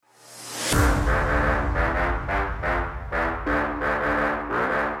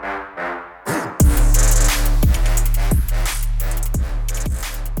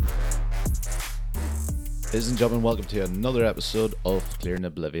Ladies and gentlemen, welcome to another episode of Clear and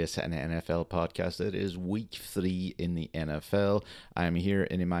Oblivious, an NFL podcast. It is week 3 in the NFL. I'm here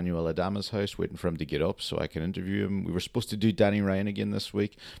in Emmanuel Idama's house waiting for him to get up so I can interview him. We were supposed to do Danny Ryan again this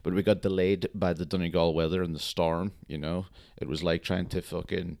week, but we got delayed by the Donegal weather and the storm, you know. It was like trying to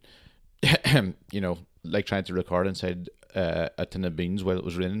fucking, like trying to record inside a tin of beans while it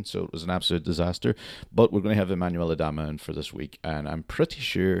was raining, so it was an absolute disaster. But we're going to have Emmanuel Idama in for this week, and I'm pretty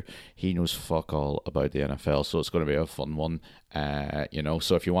sure he knows fuck all about the NFL, so it's going to be a fun one.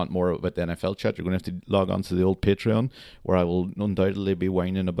 So if you want more about the NFL chat, you're going to have to log on to the old Patreon, where I will undoubtedly be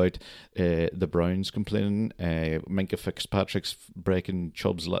whining about the Browns complaining, Minka Fitzpatrick's breaking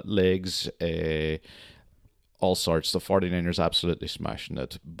Chubb's legs, all sorts. The 49ers absolutely smashing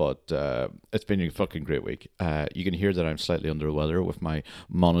it, but it's been a fucking great week. You can hear that I'm slightly under the weather with my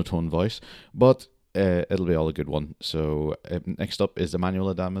monotone voice, but it'll be all a good one. So next up is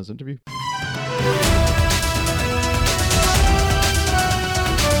Emmanuel Idama's interview.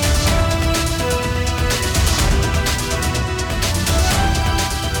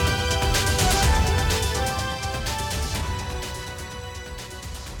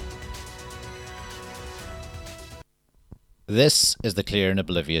 This is the Clear and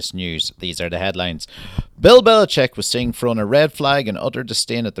Oblivious news. These are the headlines. Bill Belichick was seen throwing a red flag and utter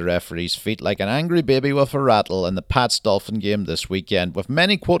disdain at the referee's feet like an angry baby with a rattle in the Pats-Dolphin game this weekend, with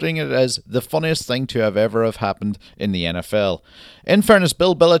many quoting it as the funniest thing to have happened in the NFL. In fairness,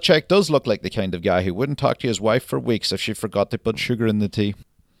 Bill Belichick does look like the kind of guy who wouldn't talk to his wife for weeks if she forgot to put sugar in the tea.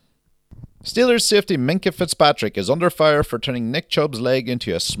 Steelers safety Minka Fitzpatrick is under fire for turning Nick Chubb's leg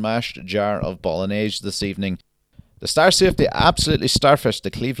into a smashed jar of bolognese this evening. The star safety absolutely starfished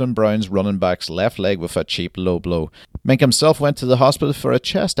the Cleveland Browns running back's left leg with a cheap low blow. Mink himself went to the hospital for a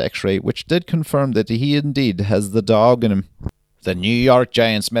chest x-ray, which did confirm that he indeed has the dog in him. The New York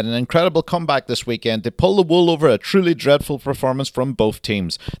Giants made an incredible comeback this weekend to pull the wool over a truly dreadful performance from both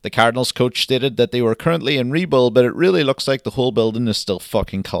teams. The Cardinals coach stated that they were currently in rebuild, but it really looks like the whole building is still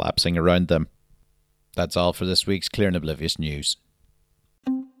fucking collapsing around them. That's all for this week's Clear and Oblivious news.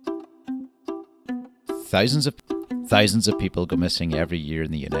 Thousands of people go missing every year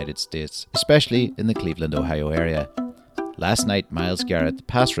in the United States, especially in the Cleveland, Ohio area. Last night, Myles Garrett, the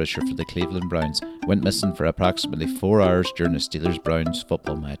pass rusher for the Cleveland Browns, went missing for approximately 4 hours during a Steelers-Browns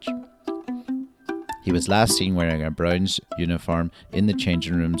football match. He was last seen wearing a Browns uniform in the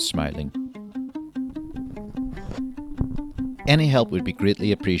changing room, smiling. Any help would be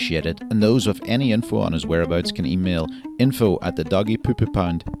greatly appreciated, and those with any info on his whereabouts can email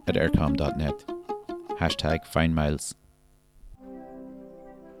info@thedoggypoopound@aircom.net. #find Miles.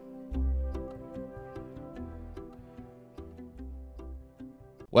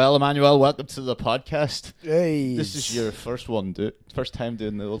 Well, Emmanuel, welcome to the podcast. Hey, this is your first time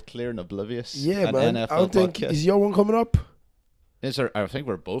doing the old Clear and Oblivious. Yeah, man. NFL I don't think podcast. Is your one coming up? I think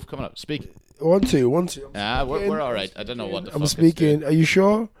we're both coming up. Speak. One, two. We're all right. I don't know what the fuck I'm speaking. it's Are you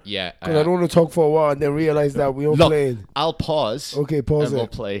sure? Yeah. Because I don't want to talk for a while and then realize that we aren't playing. I'll pause. Okay, pause and it. we'll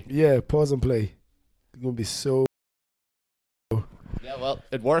play. Yeah, pause and play. It's gonna be so. Yeah, well,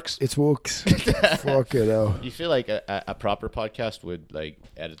 it works. It works. Fuck it out. You feel like a proper podcast would like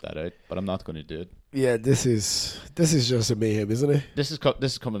edit that out, but I'm not going to do it. Yeah, this is just a mayhem, isn't it? This is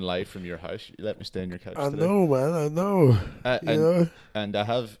coming live from your house. You let me stay on your couch. I today. know, man. I know. And I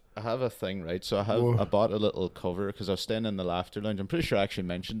have a thing, right? So I bought a little cover because I was staying in the Laughter Lounge. I'm pretty sure I actually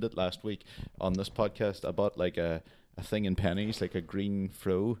mentioned it last week on this podcast. I bought like a thing in pennies, like a green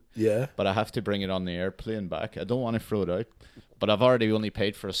fro. Yeah. But I have to bring it on the airplane back. I don't want to throw it out. But I've already only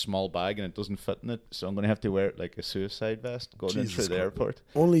paid for a small bag and it doesn't fit in it, so I'm going to have to wear it like a suicide vest going in through the airport.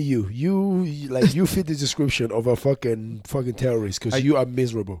 Only you fit the description of a fucking terrorist because you are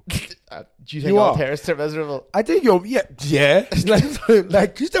miserable. Do you think all terrorists are miserable? I think yeah.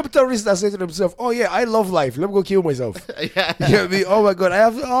 like this type of terrorist that say to themselves, "Oh yeah, I love life. Let me go kill myself." Yeah. You know what I mean? Oh my god, I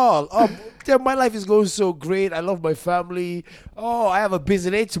have it all. My life is going so great. I love my family. Oh, I have a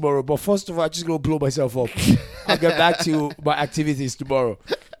busy day tomorrow, but first of all, I'm just gonna blow myself up. I'll get back to my activities tomorrow.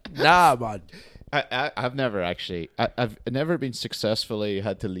 Nah, man. I've never actually. I've never been successfully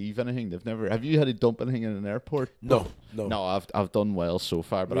had to leave anything. Have you had to dump anything in an airport? No. I've done well so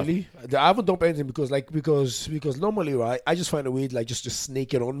far. But really, I haven't dumped anything because normally, right, I just find a way like just to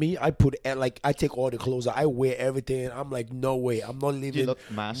snake it on me. I take all the clothes, I wear everything. I'm like, no way, I'm not leaving. You look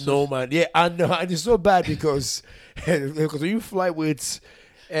massive. No, man. Yeah, I know, and it's so bad because when you fly with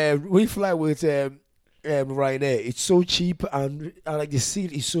Ryanair, it's so cheap and like the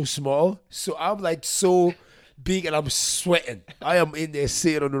seat is so small, so I'm like so big and I'm sweating. I am in there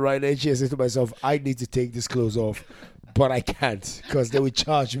sitting on the Ryanair chair saying to myself, I need to take this clothes off but I can't because they would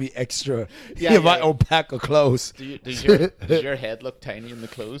charge me extra Yeah, if I yeah. unpack a clothes. Does your head look tiny in the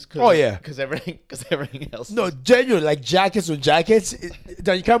clothes? Oh, yeah. Because everything else. No, genuine, like jackets on jackets,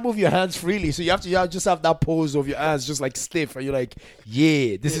 that you can't move your hands freely. So you just have that pose of your hands just like stiff. And you're like,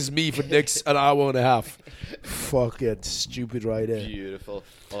 yeah, this is me for the next an hour and a half. Fuck it. Stupid right there. Beautiful.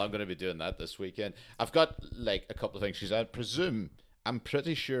 Well, I'm going to be doing that this weekend. I've got like a couple of things. Because I presume, I'm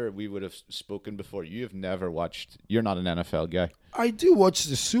pretty sure we would have spoken before. You have never watched, you're not an NFL guy. I do watch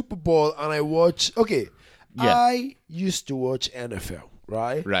the Super Bowl and I watch, Yeah. I used to watch NFL,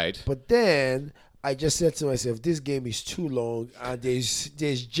 right? Right. But then I just said to myself, this game is too long and there's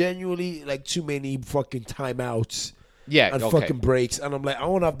genuinely like too many fucking timeouts. Yeah, And okay. fucking breaks. And I'm like, I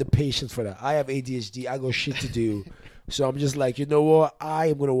won't have the patience for that. I have ADHD. I got shit to do. So I'm just like, you know what? I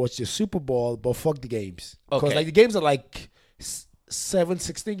am going to watch the Super Bowl, but fuck the games. Because Okay. like the games are like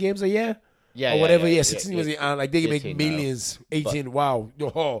 16 games a year. Yeah, Or yeah, whatever, yeah, 16 yeah, was yeah. it, and like they make 18 millions. 18, wow,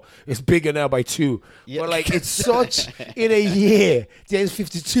 oh, it's bigger now by 2. Yeah. But like it's such in a year. There's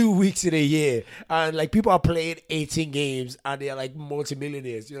 52 weeks in a year, and like people are playing 18 games, and they're like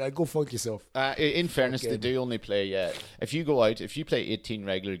multimillionaires. You're like, go fuck yourself. In fairness, they Okay. do only play. If you go out, if you play 18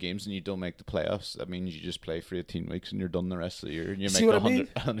 regular games and you don't make the playoffs, that means you just play for 18 weeks and you're done the rest of the year. And you See make what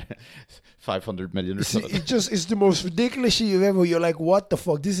I mean? 500 million or See, something. it's the most ridiculous shit you've ever. You're like, what the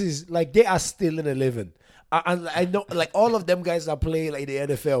fuck? This is like they are still in a living. And I know, like all of them guys that play like the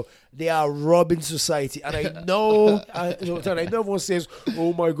NFL, they are robbing society. And I know, I know everyone says,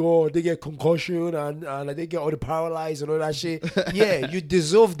 "Oh my god, they get concussion and like, they get all the paralyzed and all that shit." Yeah, you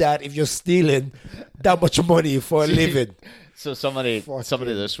deserve that if you're stealing that much money for a living. So somebody Fucking-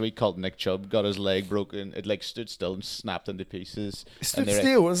 this week called Nick Chubb got his leg broken. It like stood still and snapped into pieces. Stood And they're like-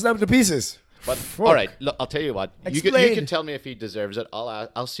 still and snap to pieces. But Fuck. all right, look, I'll tell you what. You Explain. can tell me if he deserves it.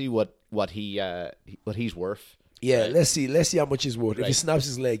 I'll see what he's worth. Yeah, Right. let's see how much he's worth. If he Right. snaps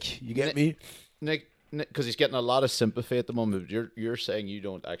his leg, you get me? Nick, because he's getting a lot of sympathy at the moment. But you're saying you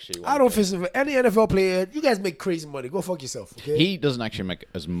don't actually. Want I don't feel any NFL player. You guys make crazy money. Go fuck yourself. Okay. He doesn't actually make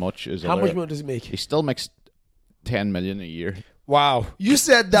as much as How other- much money does he make? He still makes 10 million a year. Wow, you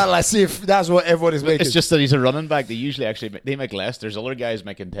said that like if that's what everyone is making. It's just that he's a running back. They usually they make less. There's other guys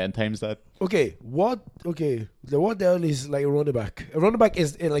making 10 times that. okay. What the hell is like a running back? A running back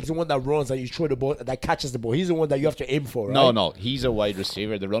is like the one that runs and you throw the ball that catches the ball. He's the one that you have to aim for, right? No, he's a wide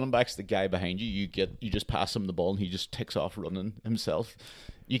receiver. The running back's the guy behind you. You just pass him the ball and he just takes off running himself.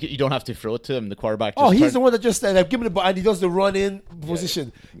 You don't have to throw it to him. The quarterback. Just Oh, he's turn- the one that just give him the ball and he does the run-in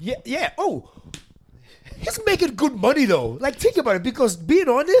position. Yeah. Oh, he's making good money though. Like think about it, because being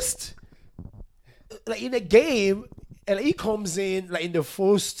honest, like in a game, and he comes in like in the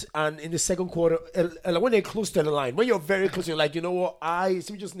first and in the second quarter, and when they're close to the line, when you're very close, you're like, you know what,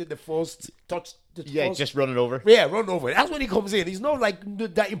 we just need the first touch. just run it over. Yeah, run over. That's when he comes in. He's not like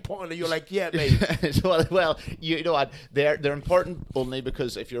that important. You're like, yeah, mate. well, you know what? They're important only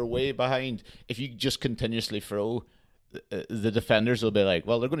because if you're way behind, if you just continuously throw, the defenders will be like,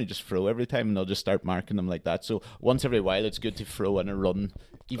 well, they're going to just throw every time, and they'll just start marking them like that. So once every while, it's good to throw and a run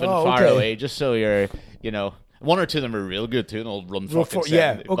even far okay. away, just so you're, one or two of them are real good too, and they'll run Run fucking for-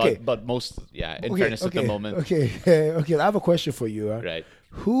 yeah, 70. okay. But most, in fairness, at the moment, Okay. I have a question for you. right?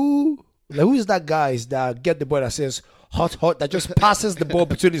 Who is that guys that get the ball that says hot, that just passes the ball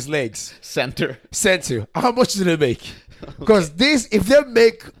between his legs? Center. Center. How much do they make? Because if they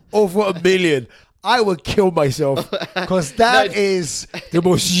make over $1 million, I will kill myself. Because that is the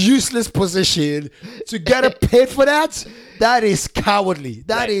most useless position. To get paid for that, that is cowardly.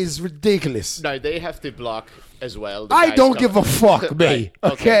 That is ridiculous. Now they have to block as well. the I guys don't coming. give a fuck, mate.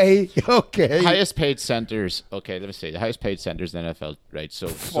 Right, Okay. The highest paid centers. Okay, let me see. The highest paid centers in the NFL. Right. So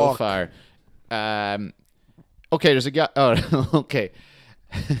Fuck. far, okay. There's a guy. Oh, okay.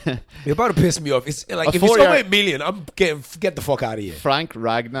 You're about to piss me off. It's like A if it's 4 over yard- $1 million, I'm get the fuck out of here. Frank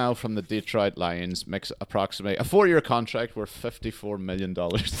Ragnow from the Detroit Lions makes approximately a 4-year contract worth $54 million.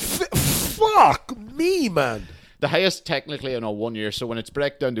 Fuck me, man. The highest technically in a 1 year. So when it's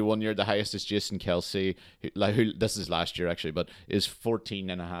break down to 1 year, the highest is Jason Kelsey, who this is last year actually, but is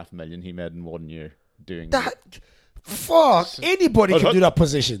 $14.5 million he made in 1 year doing That fuck anybody can do that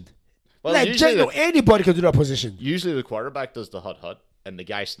position. Well, Like usually anybody can do that position. Usually the quarterback does the hot, and the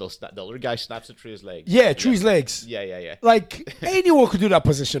guy the other guy snaps it through his leg. Yeah, through his legs. Yeah. Like anyone could do that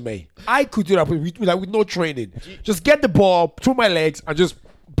position, mate. I could do that with no training. Just get the ball through my legs and just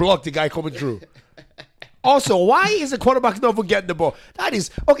block the guy coming through. Also, why is the quarterback not even getting the ball? That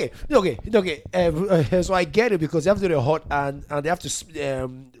is okay. So I get it because they have to do the hot and they have to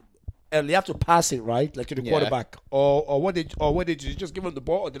and they have to pass it, right? Like to the Yeah. quarterback. Or what did you just give them the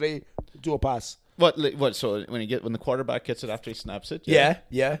ball, or did they do a pass? What? So when the quarterback gets it after he snaps it?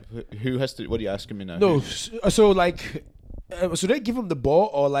 Yeah. Who has to? What are you asking me now? No, so like, so they give him the ball,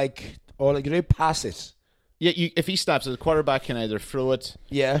 or do they pass it? Yeah, if he snaps it, the quarterback can either throw it,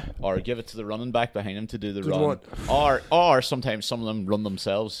 Yeah. or give it to the running back behind him to do the run. run, or sometimes some of them run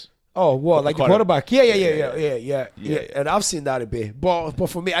themselves. Oh, what, like the quarterback? Yeah. Yeah. And I've seen that a bit, but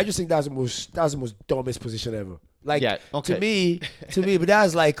for me, I just think that's the most dumbest position ever. Like, Yeah, okay. to me, but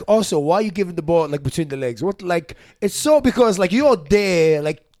that's like, also, why are you giving the ball like between the legs? What, like, it's so because like you're there,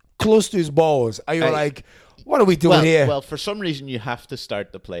 like close to his balls, and you're like, what are we doing here? Well, for some reason you have to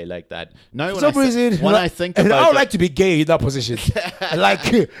start the play like that. Now, For some reason, when I think about I would it, like to be gay in that position. Like,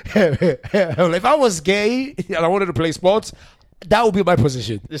 if I was gay and I wanted to play sports, that would be my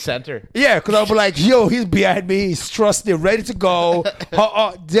position. the center. Yeah, because I'll be like, yo, he's behind me, he's trusted, ready to go.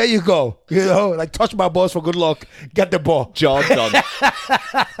 There you go. You know, like touch my balls for good luck. Get the ball. Job done.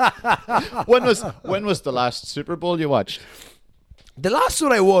 when was the last Super Bowl you watched? The last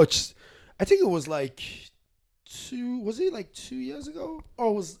one I watched, I think it was like 2 years ago?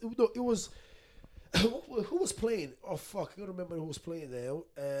 Or it was who was playing? Oh fuck, I don't remember who was playing now.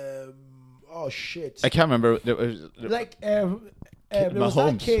 Oh shit. I can't remember. There was, there was that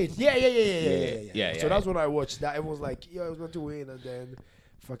Mahomes. kid. Yeah. So Yeah. that's when I watched that. It was like, I was going to win, and then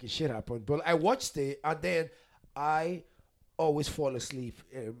fucking shit happened. But I watched it, and then I always fall asleep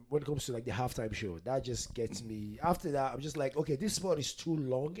when it comes to like the halftime show. That just gets me. After that, I'm just like, okay, this sport is too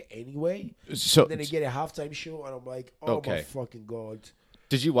long anyway. So And then they get a halftime show, and I'm like, oh Okay. my fucking god.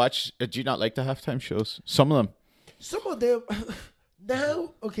 did you watch? Did you not like the halftime shows? Some of them. Some of them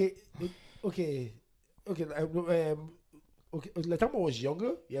now, okay. Okay. Like time I was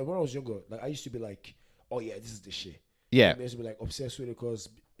younger, when I was younger, like I used to be like, oh yeah, this is the shit. Yeah. I used to be like obsessed with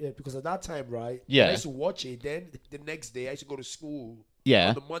it because at that time, right? Yeah. I used to watch it. Then the next day, I used to go to school. Yeah.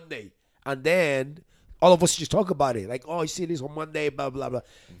 On the Monday, and then all of us just talk about it. Like, oh, you see this on Monday, blah blah blah.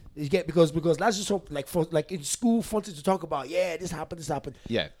 You get because that's just so like for like in school, fun to talk about. Yeah, this happened.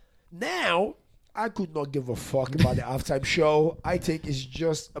 Yeah. Now, I could not give a fuck about the halftime show. I think it's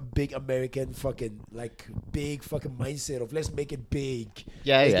just a big American fucking like big fucking mindset of let's make it big.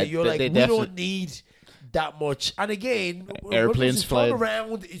 Yeah. You're like, we don't need that much. And again, Airplanes flying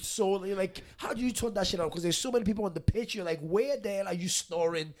around. It's so like, how do you turn that shit on? Because there's so many people on the pitch. You're like, where the hell are you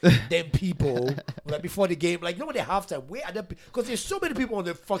snoring them people like before the game? Like, nobody halftime. Where are them? Because there's so many people on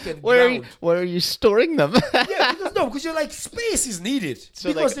the fucking ground. Where are you storing them? Yeah, because you're like, space is needed. So,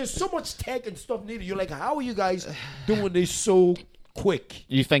 because like, there's so much tech and stuff needed. You're like, how are you guys doing this so quick?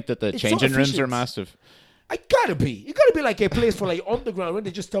 You think that the It's so changing rooms are efficient. massive? It gotta be like a place for like underground when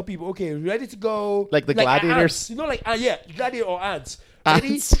they just tell people, okay, ready to go. Like the gladiators? Ants. You know, like gladiator or ants.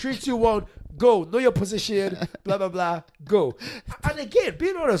 Ready, 3, 2, 1, go. Know your position. Blah blah blah. Go. And again,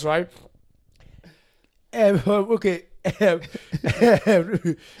 being honest, right? Okay.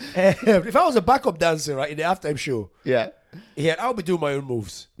 If I was a backup dancer, right, in the halftime show, Yeah. I'll be doing my own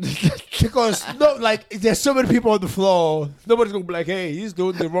moves. Because there's so many people on the floor, nobody's gonna be like, hey, he's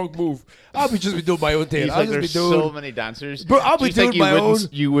doing the wrong move. I'll be doing my own thing. You I'll think just be there's doing. so many dancers? Bro, I'll Do be you think doing my own.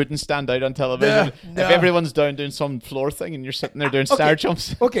 You wouldn't stand out on television Nah. if everyone's down doing some floor thing and you're sitting there doing star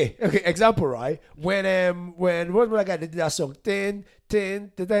jumps? Okay. Example, right? When what was that guy that did that song?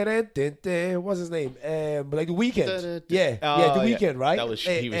 What's his name? Like The Weeknd. Yeah, Oh, The Weeknd, right? That was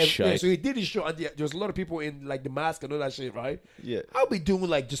he was shy. so he did his show, and there was a lot of people in like the mask and all that shit, right? Yeah. I'll be doing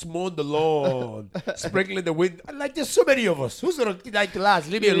like just mowing the lawn, sprinkling the wind. Like there's so many of us. Who's gonna like the last?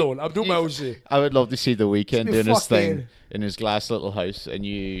 Leave me alone. I'm doing my own shit. I would love to see The Weeknd be doing his thing fucking- in his glass little house, and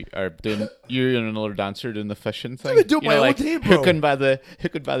you and another dancer doing the fishing thing. be doing You my know, own like thing, bro. hooking by the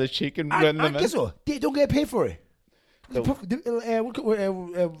cheek and running them And in. guess what? They don't get paid for it. The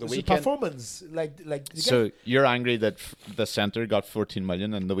Weeknd? performance, like So you're angry that the center got 14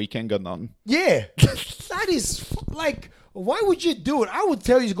 million and The Weeknd got nothing? yeah, that is like, why would you do it? I would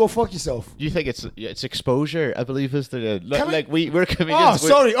tell you to go fuck yourself. You think it's exposure? I believe is the Can I- we're comedians. Oh,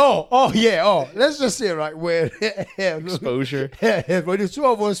 sorry. Oh, yeah. Oh, let's just say right where Exposure. when the two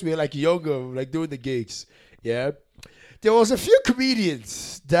of us were like younger, like doing the gigs, yeah. There was a few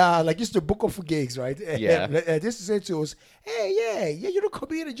comedians that like used to book up for gigs, right? Yeah. This is say to us, hey, you don't come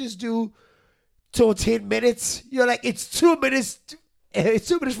here and just do 10 minutes. You're like, it's 2 minutes. It's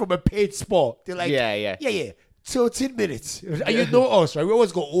 2 minutes from a paid spot. They're like, Yeah. 10 minutes. And you know us, right? We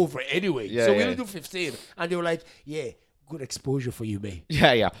always go over anyway. Yeah, So we yeah. don't do 15. And they were like, yeah, good exposure for you, mate.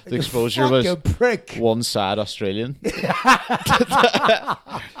 Yeah. The exposure was Fucking prick. one sad Australian.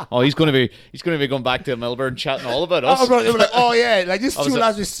 Oh, he's gonna be going back to Melbourne chatting all about us. Oh, bro, they were like, oh yeah, like this I two was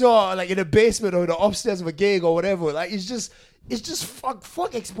lads we saw like in the basement or the upstairs of a gig or whatever. Like it's just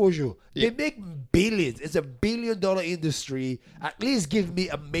fuck exposure. Yeah. They make billions. It's $1 billion industry. At least give me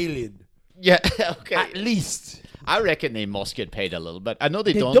 $1 million. Yeah, okay. At least. I reckon they must get paid a little bit. I know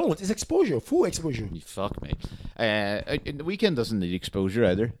they They don't. don't. It's exposure. Full exposure. You fuck me. The weekend doesn't need exposure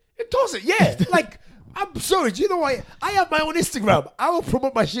either. It doesn't. Yeah. Like I'm sorry. Do you know why? I have my own Instagram. I will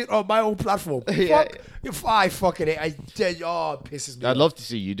promote my shit on my own platform. Yeah. Fuck. If I fucking it pisses me I'd off. love to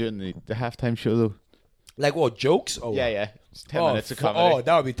see you doing the halftime show though. Like what, jokes? Or Yeah. It's 10 minutes of comedy. Oh,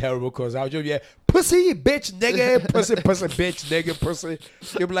 that would be terrible because I would just, pussy, bitch, nigga, pussy, bitch, nigga, pussy.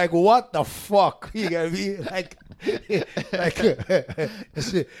 You'd be like, what the fuck? You get me? Like, they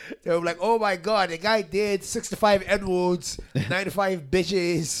were like, oh my God, the guy did 65 N-words, 95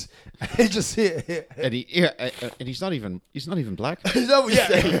 bitches. He just And he's not even black.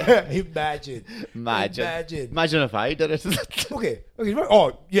 Imagine Imagine if I did it. Okay.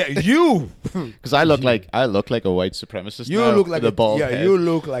 Oh yeah, you. Because I look like a white supremacist. You now, look like with a bald head. you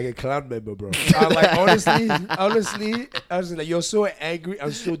look like a clan member, bro. I'm like honestly, like, you're so angry,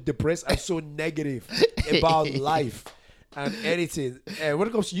 I'm so depressed, I'm so negative about life and anything. And when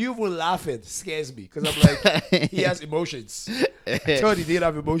it comes to you even laughing, scares me because I'm like, he has emotions. I thought he did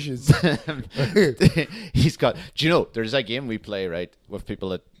have emotions. He's got. Do you know? There's that game we play right with people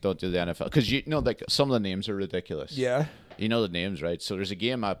that don't do the NFL because you know like some of the names are ridiculous. Yeah. You know the names, right? So there's a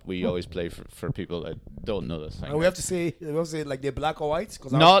game app we always play for people that don't know this thing. And we have to say like they're black or white.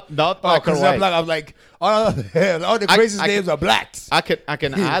 Not black or white. Black, I'm like, all the craziest names are blacks. I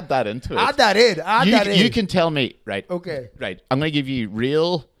can add that into it. Add that in. You can tell me, right? Okay. Right. I'm going to give you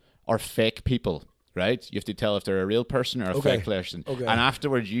real or fake people, right? You have to tell if they're a real person or a fake person. Okay. And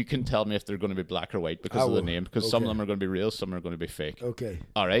afterwards, you can tell me if they're going to be black or white because of the name. Because some of them are going to be real, some are going to be fake. Okay.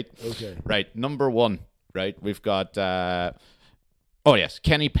 All right? Okay. Right. Number one, right? We've got, oh yes,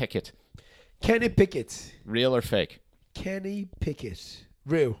 Kenny Pickett. Kenny Pickett. Real or fake? Kenny Pickett.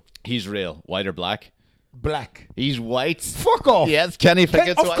 Real. He's real. White or black? Black. He's white. Fuck off. Yes, Kenny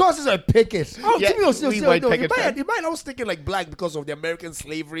Pickett's Of white. course it's a Pickett. Oh, Yeah, give me a white Pickett fan. you might I was thinking like black because of the American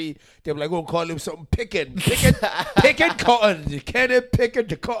slavery. They were like, oh, call him something Pickett. Pickett Cotton. Kenny Pickett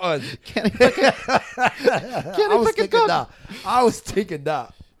the Cotton. Kenny Pickett. I was thinking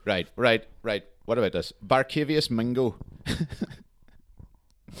that. Right. What about this? Barcavius Mingo.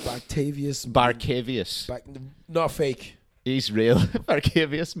 Barcavius. Not fake. He's real.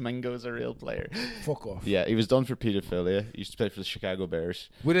 Barcavius Mingo's a real player. Fuck off. Yeah, he was done for pedophilia. He used to play for the Chicago Bears.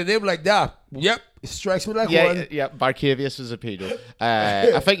 With a name like that, yep, it strikes me like one. Yeah. Barcavius is a pedo.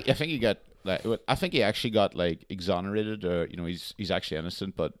 I think he got. I think he actually got like exonerated, or he's actually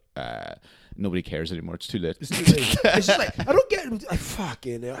innocent, but nobody cares anymore. It's too late. It's too late. It's just like I don't get.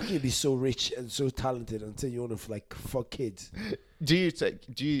 Fucking, I can't be so rich and so talented until you want to like fuck kids. Do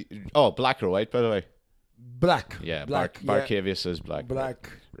you? Oh, black or white, by the way. Black. Yeah, black. Barcavius is black.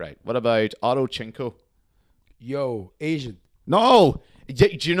 Black. Right. What about Otto Chinko? Yo, Asian. No. Do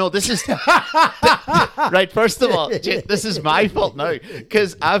you know this is right? First of all, this is my fault now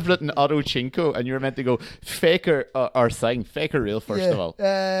because I've written Otto Chinko and you were meant to go fake or thing, fake or real. First of all,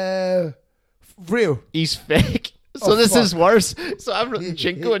 real. He's fake. So this is worse. So I've written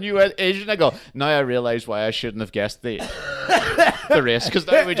Chinko and you went Asian. I go, now I realize why I shouldn't have guessed the race because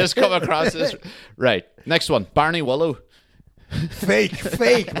now we just come across this. Right. Next one, Barney Willow. Fake,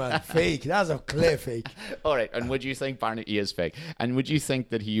 man. Fake. That's a clear fake. All right. And would you think he is fake? And would you think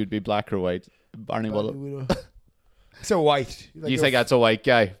that he would be black or white? Barney Willow. It's a white. Like you think that's a white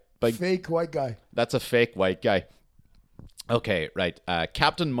guy? Fake white guy. That's a fake white guy. Okay, right.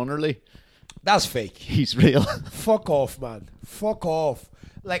 Captain Munnerly. That's fake. He's real. Fuck off, man. Fuck off.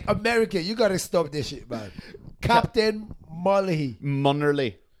 Like America, you gotta stop this shit, man. Captain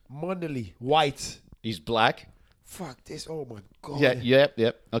Munnerly. White. He's black. Fuck this. Oh my god.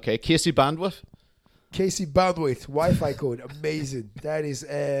 Yep. Okay. Casey Bandwidth. Wi-Fi code. Amazing. That is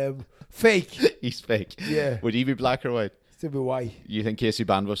fake. He's fake. Yeah. Would he be black or white? Still be white. You think Casey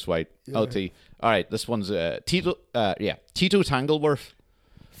Bandwidth's white? Yeah. LT. All right. This one's Tito. Tito Tangleworth.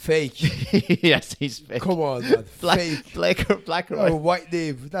 Fake. Yes, he's fake. Come on, man. Fake. Black or white? White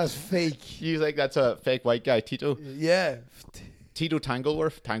name. That's fake. You think that's a fake white guy, Tito? Yeah. Tito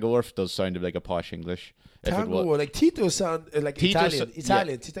Tangleworth. Tangleworth does sound like a posh English. Tangleworth, like Tito sound like Tito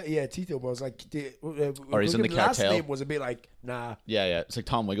Italian. Tito was like, or he's in the last cartel. name was a bit like, nah. Yeah. It's like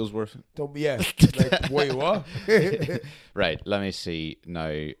Tom Wigglesworth. Like, wait, what? Right. Let me see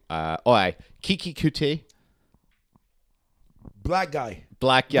now. Kiki Kuti. Black guy.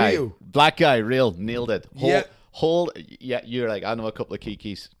 Black guy. Real. Black guy, real. Nailed it. Yeah. Yeah, you're like, I know a couple of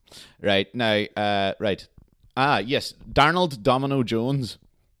kikis. Right, now, right. Yes, Darnold Domino Jones.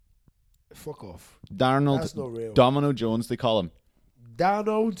 Fuck off. Darnold That's not real. Domino Jones, they call him.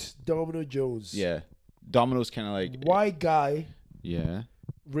 Donald Domino Jones. Yeah. Domino's kind of like... White guy. Yeah.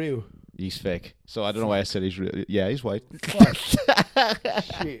 Real. He's fake. So I don't know why I said he's real. Yeah, he's white. Fuck.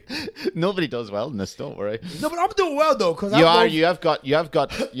 Shit. Nobody does well in this, don't worry. No, but I'm doing well though, because You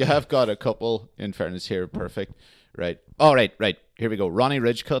have got a couple, in fairness here, perfect. Right. Oh, right. Here we go. Ronnie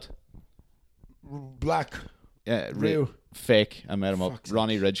Ridgecut. Black. Yeah, Real. Fake. I made him up. Fuck's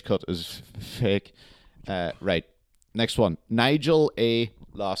Ronnie Ridgecut is fake. Right. Next one. Nigel A.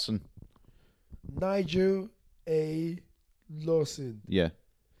 Lawson. Nigel A. Lawson. Yeah.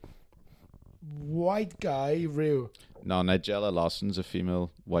 White guy, real. No, Nigella Lawson's a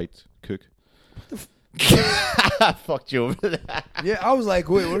female white cook. Fucked you over there. Yeah, I was like,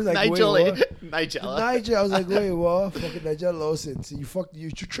 wait, what is that? Nigella. Nigel, I was like, wait, what? Fucking Nigel Lawson. So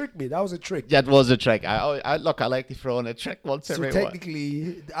you tricked me. That was a trick. That was a trick. I like to throw in a trick once So every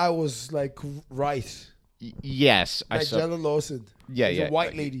technically, I was like right. Yes. Nigella Lawson. Yeah, She's yeah. a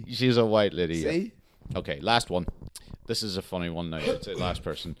white lady. She's a white lady. See? Yeah. Okay, last one. This is a funny one now. It's the last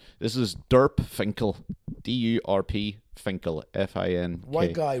person. This is Derp Finkel. D-U-R-P Finkel. F-I-N-K.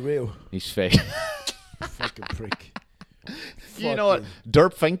 White guy, real. He's fake. Fucking prick. You know what?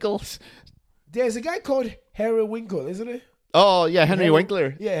 Derp Finkel? There's a guy called Harry Winkle, isn't it? Oh, yeah, Henry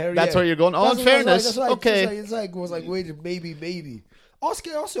Winkler. Yeah, Harry. That's where you're going. Oh, That's in what fairness. Okay. It's like, wait, maybe.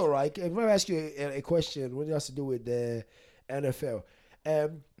 Oscar, also, right? I'm going to ask you a question when it has to do with the NFL.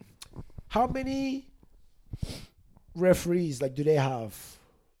 How many referees do they have?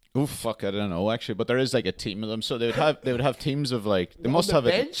 Oh fuck, I don't know actually, but there is like a team of them, so they would have teams of like they must have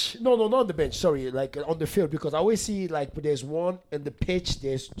bench. No, not on the bench. Sorry, like on the field, because I always see there's one in the pitch,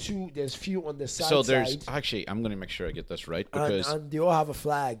 there's two, there's few on the side. So there's actually, I'm going to make sure I get this right because and they all have a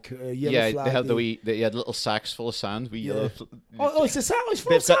flag, yeah, flag. they have they had little sacks full of sand. It's a sand. It's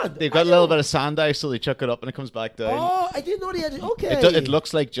full of sand. They've got a little bit of sand ice, so they chuck it up and it comes back down. Oh, I didn't know they had. Okay, it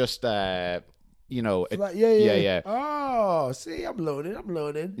looks like just yeah. Oh, see, I'm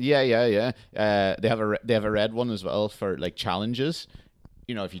learning. Yeah. They have a red one as well for like challenges.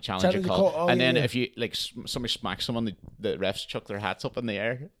 You know, if you challenge a call, and then if you somebody smacks someone, the refs chuck their hats up in the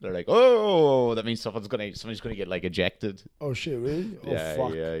air. They're like, oh, that means somebody's gonna get like ejected. Oh shit, really? Oh, yeah,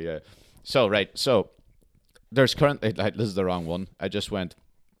 fuck. yeah. So there's currently this is the wrong one. I just went.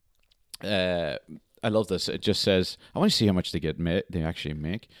 I love this. It just says, I want to see how much they actually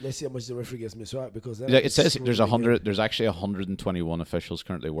make. Let's see how much the referee gets missed out, because it says there's actually 121 officials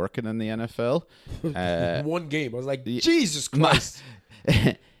currently working in the NFL. One game. I was like, Jesus Christ.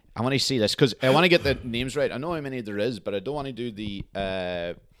 I want to see this because I want to get the names right. I know how many there is, but I don't want to do the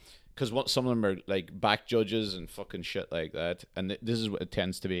because some of them are like back judges and fucking shit like that. And this is what it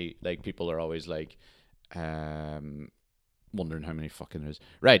tends to be. Like people are always like wondering how many fucking there is.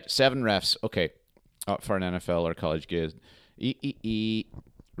 Right, 7 refs. Okay. For an NFL or college game.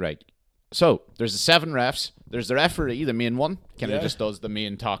 Right. So, there's the 7 refs. There's the referee, the main one. Kind of just does the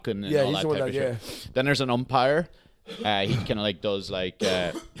main talking and all that type of shit. Then there's an umpire. He kind of like does like...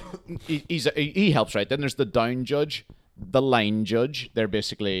 he helps, right? Then there's the down judge, the line judge. They're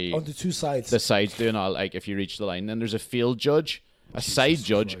basically... On the two sides. The sides doing all, like, if you reach the line. Then there's a field judge, a side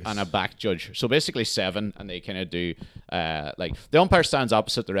judge, and a back judge. So basically 7, and they kind of do... like, the umpire stands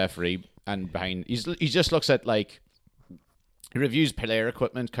opposite the referee, and behind he just looks at like he reviews player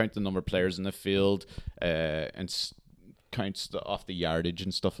equipment, count the number of players in the field, and counts off the yardage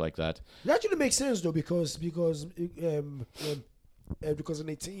and stuff like that. It actually makes sense though, because in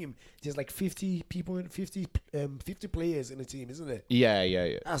a team there's like 50 people, 50 players in a team, isn't it?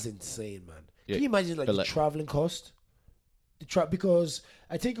 Yeah. That's insane, man. Yeah. Can you imagine the traveling cost? Because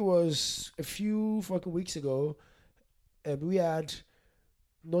I think it was a few fucking weeks ago, we had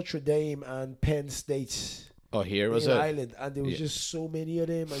Notre Dame and Penn State. Oh, here was in it? Ireland, and there was just so many of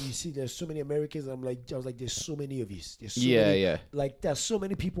them, and you see, there's so many Americans. I was like, there's so many of you. There's so many, like there's so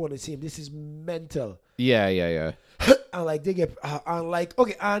many people on the team. This is mental. Yeah. And like they get, and like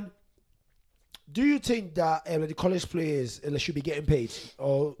and do you think that the college players should be getting paid,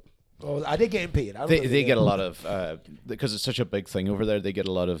 or are they getting paid? They get a lot of because it's such a big thing over there. They get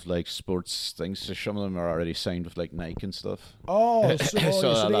a lot of like sports things. So some of them are already signed with like Nike and stuff. Oh, so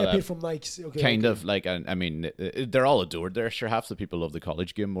they get paid from Nike. Okay, kind of like I mean, they're all adored there. Sure, half the people love the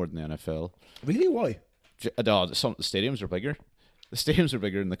college game more than the NFL. Really? Why? Some the stadiums are bigger. The stadiums are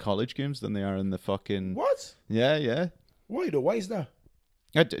bigger in the college games than they are in the fucking. What? Yeah. Why though? Why is that?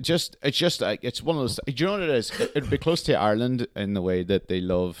 It's just like it's one of those. Do you know what it is? It'd be close to Ireland in the way that they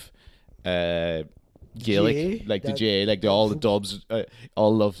love Gaelic, GA, like the GA, like all the Dubs,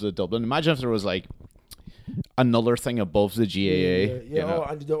 all love the Dublin. Imagine if there was like another thing above the GAA. Yeah. You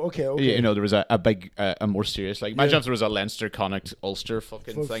know? Okay. You know, there was a big, a more serious. Like, imagine if there was a Leinster, Connacht, Ulster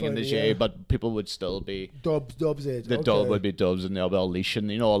fucking thing in the GAA, but people would still be Dubs. The Dub would be Dubs, and they'll be all Leishan.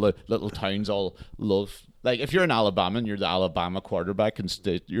 You know, all the little towns all love. Like, if you're in Alabama and you're the Alabama quarterback, and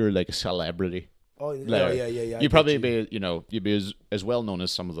you're like a celebrity. Oh, Like, yeah. You'd probably be, you know, you'd be as well known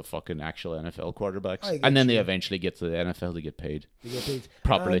as some of the fucking actual NFL quarterbacks, and then they eventually get to the NFL to get paid.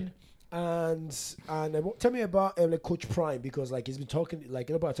 Properly. And tell me about like Coach Prime, because like he's been talking, like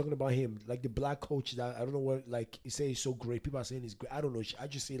everybody talking about him, like the black coach that I don't know what, like he say he's so great. People are saying he's great. I don't know. I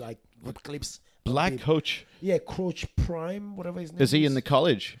just see like clips. Black coach. Yeah, Coach Prime, whatever his name is. Is he in the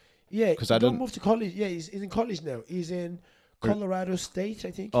college? Yeah, because I don't move to college. Yeah, he's in college now. He's in Colorado State,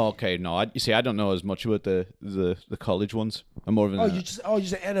 I think. Oh, okay, no, you see, I don't know as much about the college ones. I'm more of an. You just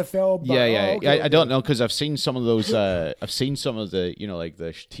an NFL. I don't know, because I've seen some of those. I've seen some of the, you know, like the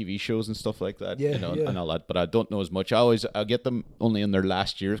TV shows and stuff like that. Yeah, you know, and all that, but I don't know as much. I'll get them only in their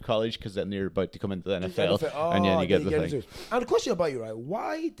last year of college, because then they're about to come into the NFL, and then you get the thing. And the question about you, right?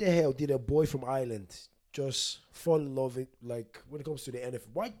 Why the hell did a boy from Ireland just fall in love with, like, when it comes to the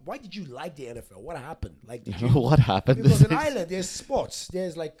NFL? Why did you like the NFL? What happened? Like, what happened? Because in Ireland, there's sports.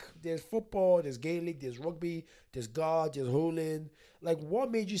 There's football, there's Gaelic, there's rugby, there's God, there's hurling. Like, what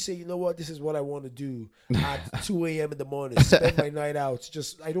made you say, you know what, this is what I want to do at 2 a.m. in the morning, spend my night out?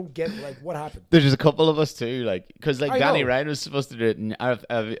 Just, I don't get, like, what happened? There's just a couple of us too, like, because like Danny know. Ryan was supposed to do it, and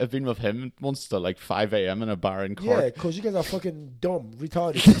I've been with him once till like 5 a.m. in a bar in Cork. Yeah, because you guys are fucking dumb,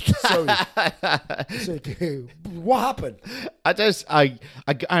 retarded. Sorry. What happened?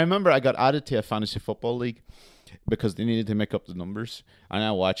 I remember I got added to a fantasy football league because they needed to make up the numbers, and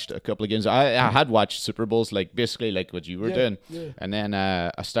I watched a couple of games. I had watched Super Bowls, like basically like what you were doing, and then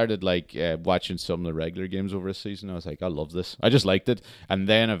I started like watching some of the regular games over a season. I was like, I love this. I just liked it, and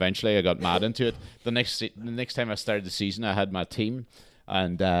then eventually I got mad into it. The next time I started the season, I had my team,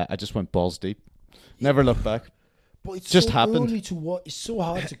 and I just went balls deep. Never looked back. But it's just so happened. early to watch. It's so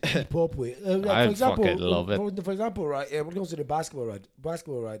hard to keep up with. I for example, fucking love it. For example, right, when it comes to the basketball,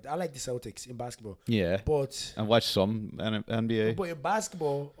 right, I like the Celtics in basketball. Yeah. But I watched some NBA. But in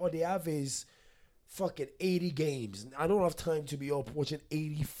basketball, all they have is fucking 80 games. I don't have time to be up watching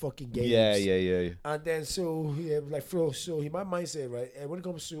 80 fucking games. Yeah. And then so in my mindset, right, and when it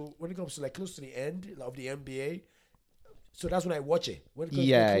comes to like close to the end of the NBA. So that's when I watch it. When it goes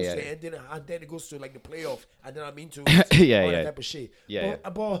to the end, and then it goes to like the playoff, and then I'm into it, all that type of shit.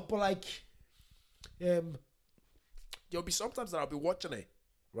 But like, there'll be sometimes that I'll be watching it,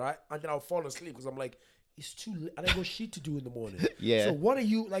 right, and then I'll fall asleep because I'm like, it's too late, and I got shit to do in the morning. Yeah. So what are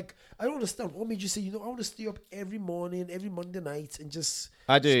you like? I don't understand. What made you say, you know, I want to stay up every morning, every Monday night, and just?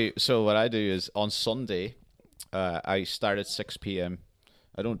 I do. So what I do is on Sunday, I start at 6 p.m.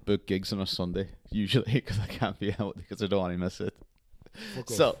 I don't book gigs on a Sunday usually because I can't be out because I don't want to miss it.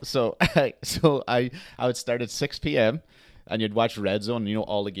 So I would start at 6 p.m. and you'd watch Red Zone, you know,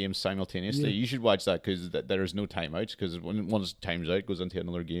 all the games simultaneously. You should watch that because there's no timeouts, because when once time's out, it goes into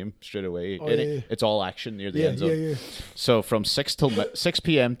another game straight away. It's all action near the end zone. Yeah. So from 6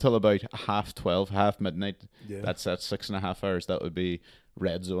 p.m. till about 12:30, half midnight. That's 6.5 hours. That would be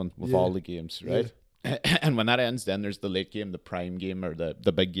Red Zone with all the games, right? And when that ends, then there's the late game, the prime game, or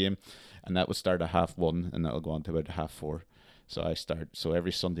the big game, and that will start at 1:30, and that'll go on to about 4:30. So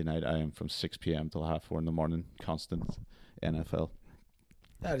every Sunday night I am from 6 p.m. till 4:30 in the morning, constant NFL.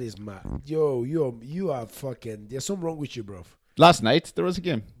 That is mad. Yo, you are fucking. There's something wrong with you, bro. Last night there was a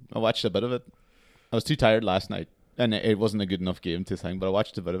game. I watched a bit of it. I was too tired last night, and it wasn't a good enough game to think. But I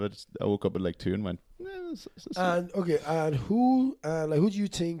watched a bit of it. I woke up at like 2 and went. And who do you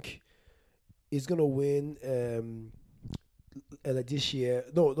think is gonna win like this year?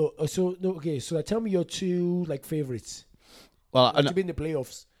 So tell me your two like favorites. Well, to be in the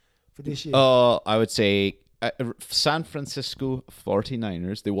playoffs for this year. I would say San Francisco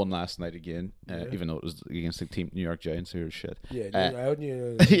 49ers. They won last night again, even though it was against the team New York Giants, who are shit. Yeah,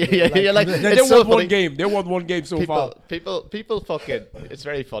 like they it's won so one funny. game. They won one game so far. People fucking. It's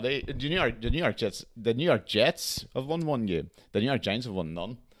very funny. The New York Jets have won one game. The New York Giants have won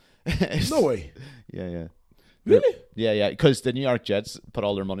none. No way. Yeah. Really? Yeah. Because the New York Jets put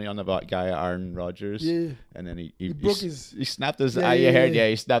all their money on the guy Aaron Rodgers. Yeah. And then he snapped his. He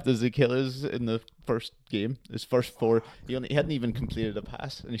snapped his Achilles in the first game. His first 4. He hadn't even completed a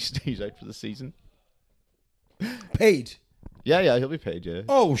pass, and he's out for the season. Paid. Yeah, he'll be paid, yeah.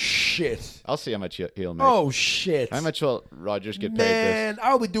 Oh shit. I'll see how much he'll make. Oh shit. How much will Rodgers get paid this? Man,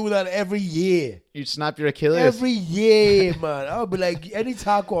 I'll be doing that every year. You'd snap your Achilles. Every year, man. I'll be like, any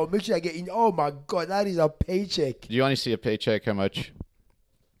taco, make sure I get in. Oh my God, that is a paycheck. Do you only see a paycheck? How much?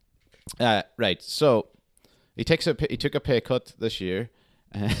 Right. So he took a pay cut this year.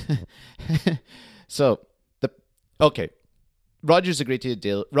 Rodgers agreed to a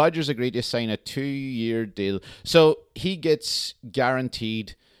deal. Rodgers agreed to sign a 2-year deal. So he gets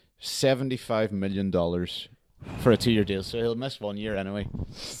guaranteed $75 million for a 2-year deal. So he'll miss 1 year anyway.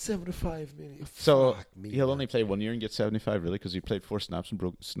 75 million. So Fuck me, he'll man. only play 1 year and get 75 really because he played 4 snaps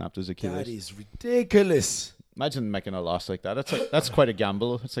and snapped his Achilles. That is ridiculous. Imagine making a loss like that. That's quite a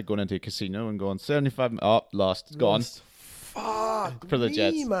gamble. It's like going into a casino and going 75. Oh, lost. It's gone. Fuck For the me,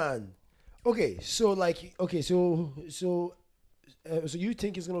 Jets. man. So you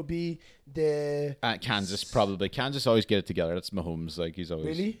think it's gonna be the Kansas probably. Kansas always get it together. That's Mahomes. Like he's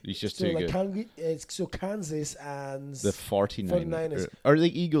just too good. So Kansas and The 49ers. 49ers. Or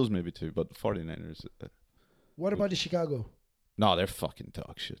the Eagles maybe too, but the 49ers. What about the Chicago? No, they're fucking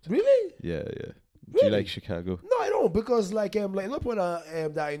dog shit. Really? Yeah. Do Really? you like Chicago? No, I don't, because like a lot of people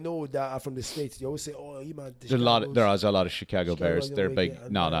that I know that are from the States, they always say, "Oh, you man." There is a lot of Chicago Bears. They're big.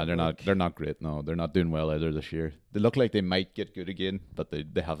 No, they're not. They're not great. No, they're not doing well either this year. They look like they might get good again, but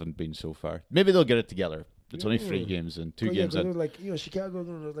they haven't been so far. Maybe they'll get it together. It's only 3 games and 2 games. Yeah, like Chicago,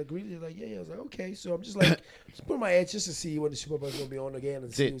 like really, like I was like, okay, so I'm just like just put my head just to see when the Super Bowl is gonna be on again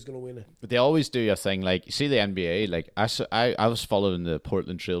and see who's gonna win it. They always do a thing like you see the NBA. Like I was following the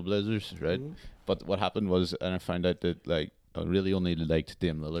Portland Trailblazers, right? Mm-hmm. But what happened was, and I found out that like I really only liked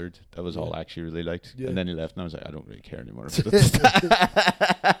Dame Lillard. That was all I actually really liked. Yeah. And then he left, and I was like, I don't really care anymore.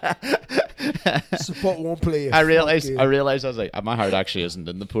 Support one player. I realized I was like, my heart actually isn't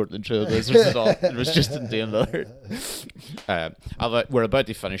in the Portland Trailblazers at all. It was just in Dame Lillard. We're about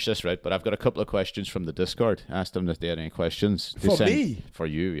to finish this, right? But I've got a couple of questions from the Discord. Asked them if they had any questions. Me? For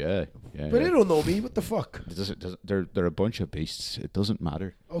you, yeah. But they don't know me. What the fuck? They're a bunch of beasts. It doesn't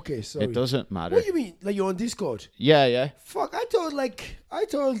matter. Okay, sorry. It doesn't matter. What do you mean? Like you're on Discord? Yeah. Fuck! I thought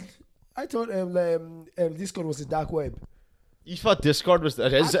Discord was the dark web. You thought Discord was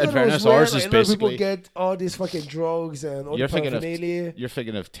that? I Is thought in it fairness, was where, ours like, is a lot of people basically. get all these fucking drugs and all the paraphernalia You're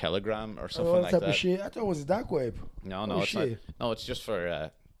thinking of Telegram or and something all that like type that. of shit. I thought it was the dark web. No, Oh, it's shit. not. No, it's just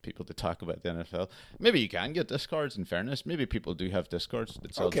for people to talk about the NFL. Maybe you can get Discords. In fairness, maybe people do have Discords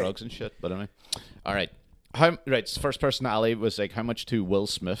that sell drugs and shit. But anyway, all right. First person Ali was like, how much to Will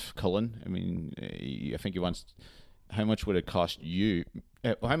Smith, Cullen? I mean, I think he wants. How much would it cost you?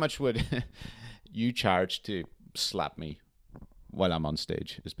 How much would you charge to slap me while I'm on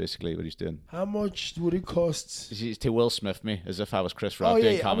stage? Is basically what he's doing. How much would it cost? He's to Will Smith me as if I was Chris Rock Oh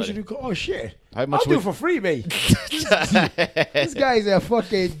doing yeah, how much comedy. would it cost? Oh shit! How much I'll do would it for free, mate. This guy's a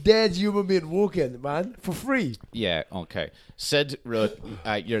fucking dead human being walking, man, for free. Yeah, okay. Sid wrote,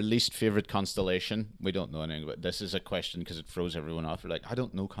 your least favorite constellation. We don't know anything about this. Is a question because it throws everyone off. We're like, I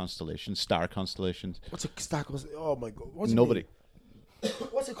don't know constellations, star constellations. What's a star constellation? Oh my god, what's Nobody. It mean?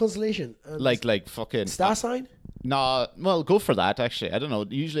 What's a constellation? Like fucking star sign? Nah, well, go for that. Actually, I don't know.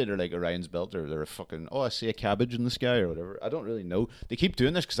 Usually they're like Orion's belt, or they're a fucking. Oh, I see a cabbage in the sky, or whatever. I don't really know. They keep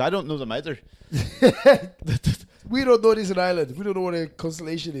doing this because I don't know them either. We don't know this in Ireland. We don't know what a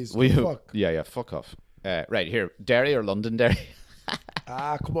constellation is. Fuck. Yeah. Fuck off. Right here, Derry or Londonderry.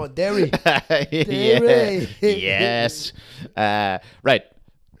 Ah, come on, Derry. Yeah. Yes. Right.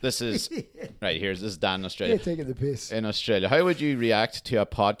 This is This is Dan in Australia. You're taking the piss. In Australia, how would you react to a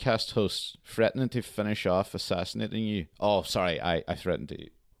podcast host threatening to finish off assassinating you? Oh, sorry, I threatened to.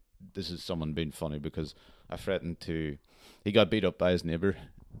 This is someone being funny because I threatened to. He got beat up by his neighbor.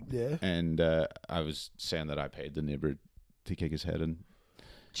 Yeah. And I was saying that I paid the neighbor to kick his head in.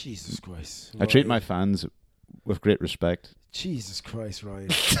 Jesus Christ. I treat my fans with great respect. Jesus Christ, Ryan.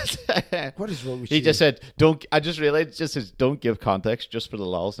 What is wrong with He you? just said, "Don't." I just realized it just says, "Don't give context," just for the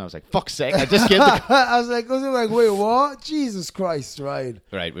lulz, and I was like, "Fuck's sake!" I just gave the. I was like, wait, what? Jesus Christ, Ryan.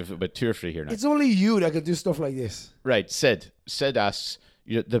 Right, we've about 2 or 3 here now. It's only you that can do stuff like this. Right, Sid asks,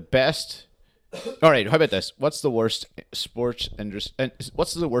 "You're the best." All right, how about this? What's the worst sports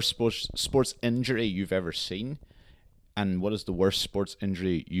injury you've ever seen, and what is the worst sports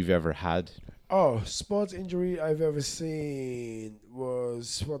injury you've ever had? Oh, sports injury I've ever seen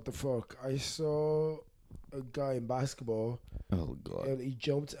was, what the fuck? I saw a guy in basketball. Oh god! And he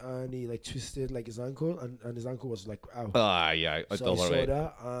jumped and he like twisted like his ankle, and his ankle was like out. Yeah, So I saw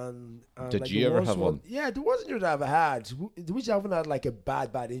that, and did like you ever have one? Yeah, the worst injury that I ever had, which I haven't had like a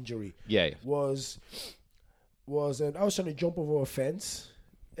bad injury. Yeah. Was I was trying to jump over a fence,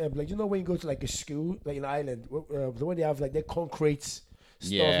 like you know when you go to like a school, like in Ireland, the one they have like their concrete stuff.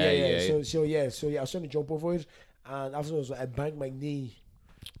 Yeah. So I was trying to jump over it, and afterwards I banged my knee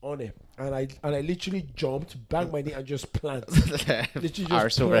on it, and I literally jumped, banged my knee, and just planted. Literally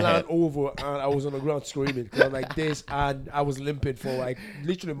just plant over, and I was on the ground screaming because I'm like this, and I was limping for like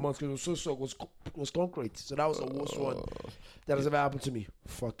literally months because it was so soaked. It was concrete, so that was the worst one that has ever happened to me.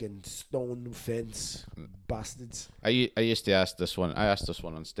 Fucking stone fence bastards. I used to ask this one. I asked this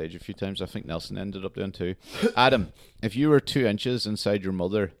one on stage a few times. I think Nelson ended up doing too. Adam, if you were 2 inches inside your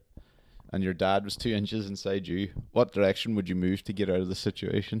mother and your dad was 2 inches inside you, what direction would you move to get out of the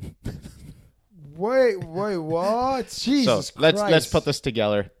situation? Wait, what? Jesus so Christ. let's put this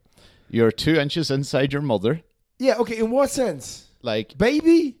together. You're 2 inches inside your mother. Yeah, okay, in what sense? Like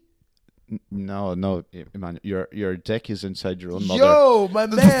baby? No, man. Your dick is inside your own mother. Yo, my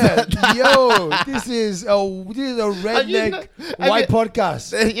man. Yo, this is a redneck white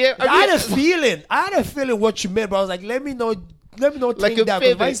podcast. Yeah, I had a feeling what you meant, but I was like, let me not like think that,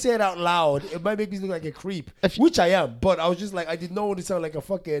 because if I say it out loud, it might make me look like a creep, which I am. But I was just like, I did not want to sound like a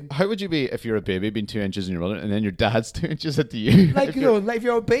fucking. How would you be if you're a baby being 2 inches in your mother and then your dad's 2 inches at you? Like like if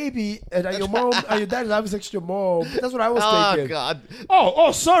you're a baby and your mom and your dad is having sex with your mom. That's what I was thinking. Oh God.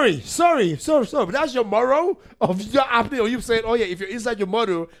 Oh, sorry. But that's your moral of your happening, or you saying, oh yeah, if you're inside your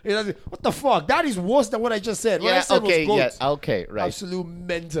mother, what the fuck? That is worse than what I just said. What I said was goat. Okay, right. Absolute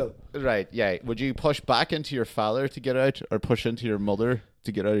mental. Right, yeah. Would you push back into your father to get out, or push into your mother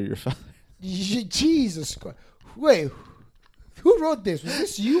to get out of your father? Jesus Christ! Wait, who wrote this? Was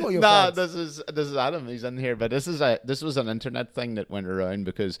this you or your No, friends? this is Adam. He's in here, but this was an internet thing that went around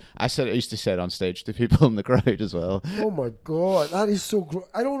because I used to say it on stage to people in the crowd as well. Oh my God, that is so gross.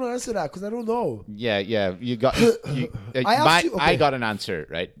 I don't answer that because I don't know. Yeah. You got. I got an answer,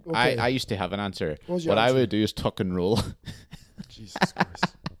 right? Okay. I used to have an answer. What I would do is tuck and roll. Jesus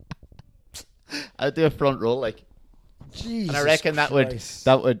Christ. I'd do a front roll, like. Jesus and I reckon Christ.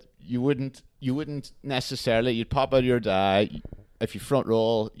 you wouldn't necessarily, you'd pop out of your dad. If you front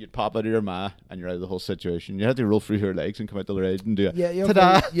roll, you'd pop out of your ma, and you're out of the whole situation. You have to roll through her legs and come out the other end and do it. Yeah, you're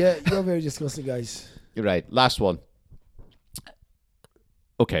very disgusting, guys. You're right. Last one.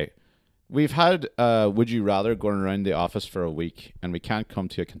 Okay. We've had would you rather going around the office for a week, and we can't come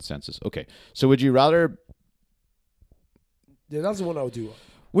to a consensus. Okay. So would you rather... Yeah, that's the one I would do.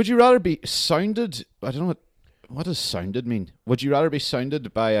 Would you rather be sounded... I don't know what does sounded mean? Would you rather be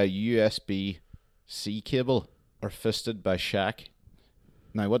sounded by a USB-C cable or fisted by Shaq?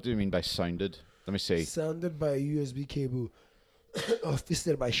 Now, what do you mean by sounded? Let me see. Sounded by a USB cable or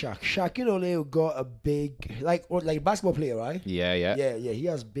fisted by Shaq. Shaq, they got a big, like basketball player, right? Yeah. Yeah. He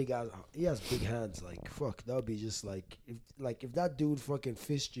has big hands. Like, fuck, that would be just like if that dude fucking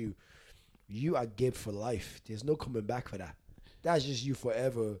fist you, you are Gabe for life. There's no coming back for that. That's just you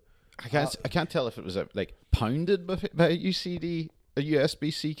forever. I can't tell if it was pounded by a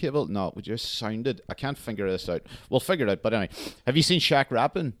USB-C cable. No, it just sounded. I can't figure this out. We'll figure it out. But anyway, have you seen Shaq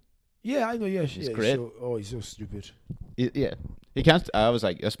rapping? Yeah, I know. Yeah, he's great. He's so stupid. Yeah, he can't. I was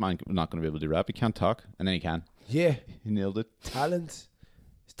like, this man not going to be able to rap. He can't talk, and then he can. Yeah, he nailed it. Talent,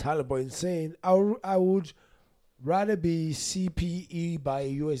 but insane. I would rather be CPE by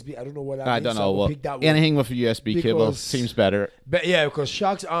a USB. I don't know what that means. I don't know pick that anything with a USB cable seems better. But yeah, because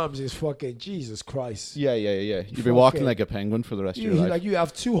Shaq's arms is fucking Jesus Christ. Yeah. You'd be walking like a penguin for the rest of your life. Like you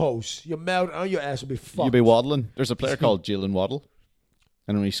have two hosts. Your mouth and your ass will be fucked. You'll be waddling. There's a player called Jalen Waddle.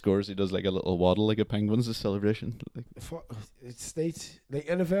 And when he scores, he does like a little waddle like a penguin's a celebration. It's States? Like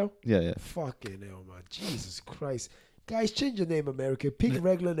NFL? Yeah. Fucking hell, man. Jesus Christ. Guys, change your name, America. Pick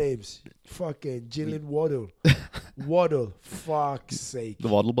regular names. Fucking Jalen Waddle. Waddle. Fuck's sake. The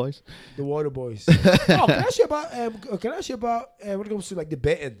Waddle Boys. The Waddle Boys. Can I ask you about when it comes to like the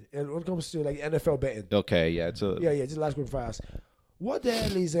betting and when it comes to like NFL betting? Okay, yeah. Just last one fast. What the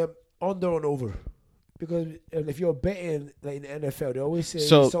hell is under and over? Because if you're betting like in the NFL, they always say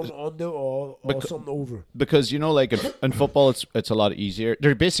something under or something over. Because like in football, it's a lot easier.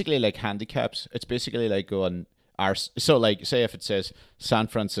 They're basically like handicaps. It's basically like going. So like say if it says San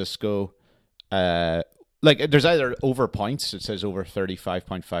Francisco, like there's either over points, it says over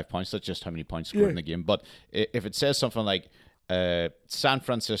 35.5 points, that's just how many points scored in the game. But if it says something like San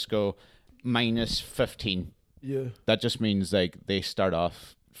Francisco minus 15, that just means like they start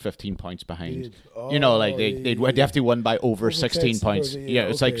off 15 points behind. They'd have to win by over 16 points.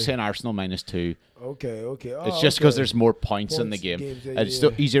 It's like saying Arsenal minus 2. Okay. It's just because there's more points in the game. It's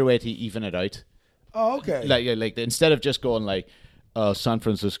the easier way to even it out. Oh, okay. Like instead of just going like San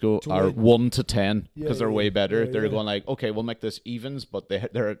Francisco are 1 to 10 because they're way better. They're going like, okay, we'll make this evens, but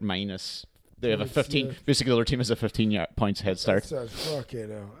they're at minus They have a 15. Basically, the other team has a 15 points head start. Fucking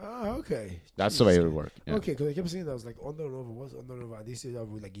hell. Okay. That's the way it would work. Yeah. Okay, because I kept saying that I was like under and over. What's under and over? And they said that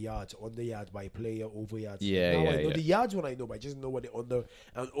with like yards, under yards by player, over yards. Yeah, now yeah, I know yeah. the yards one I know, but I just know what the under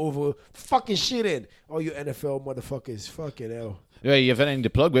and over fucking shit in. All you NFL motherfuckers. Fucking hell. Yeah, you have anything to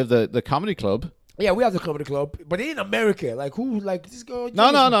plug with the comedy club? Yeah, we have the comedy club, but in America, like who, like this guy?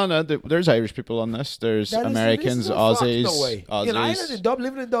 No. There's Irish people on this. There's Americans, Aussies. No way. Aussies. In Ireland, in Dublin,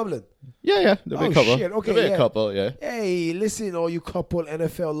 living in Dublin. Yeah. There'll be a couple. Shit. Okay, There'll be yeah. a couple. Yeah. Hey, listen, all you couple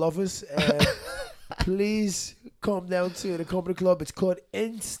NFL lovers, please come down to the comedy club. It's called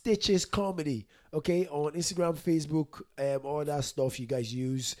In Stitches Comedy. Okay, on Instagram, Facebook, all that stuff you guys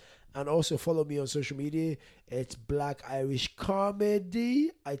use. And also follow me on social media. It's Black Irish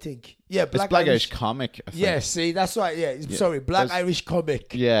Comedy, I think. Yeah, It's Black Irish Comic. I think. Yeah, see, that's right. Yeah, sorry, Black Irish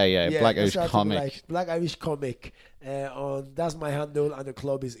Comic. Yeah, Black Irish that's Comic. like Black Irish Comic. That's my handle, and the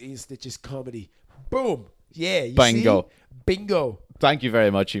club is In Stitches Comedy. Boom. Yeah, you Bingo. see? Bingo. Thank you very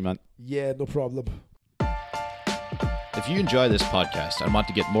much, Emman. Yeah, no problem. If you enjoy this podcast and want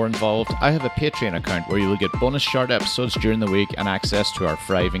to get more involved, I have a Patreon account where you will get bonus short episodes during the week and access to our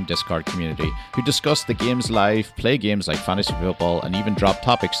thriving Discord community, who discuss the games live, play games like fantasy football, and even drop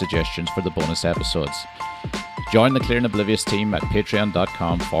topic suggestions for the bonus episodes. Join the Clear and Oblivious team at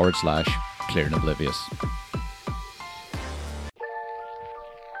patreon.com/Clear and Oblivious.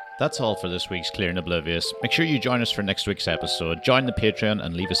 That's all for this week's Clear and Oblivious. Make sure you join us for next week's episode. Join the Patreon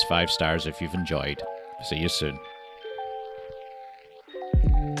and leave us 5 stars if you've enjoyed. See you soon.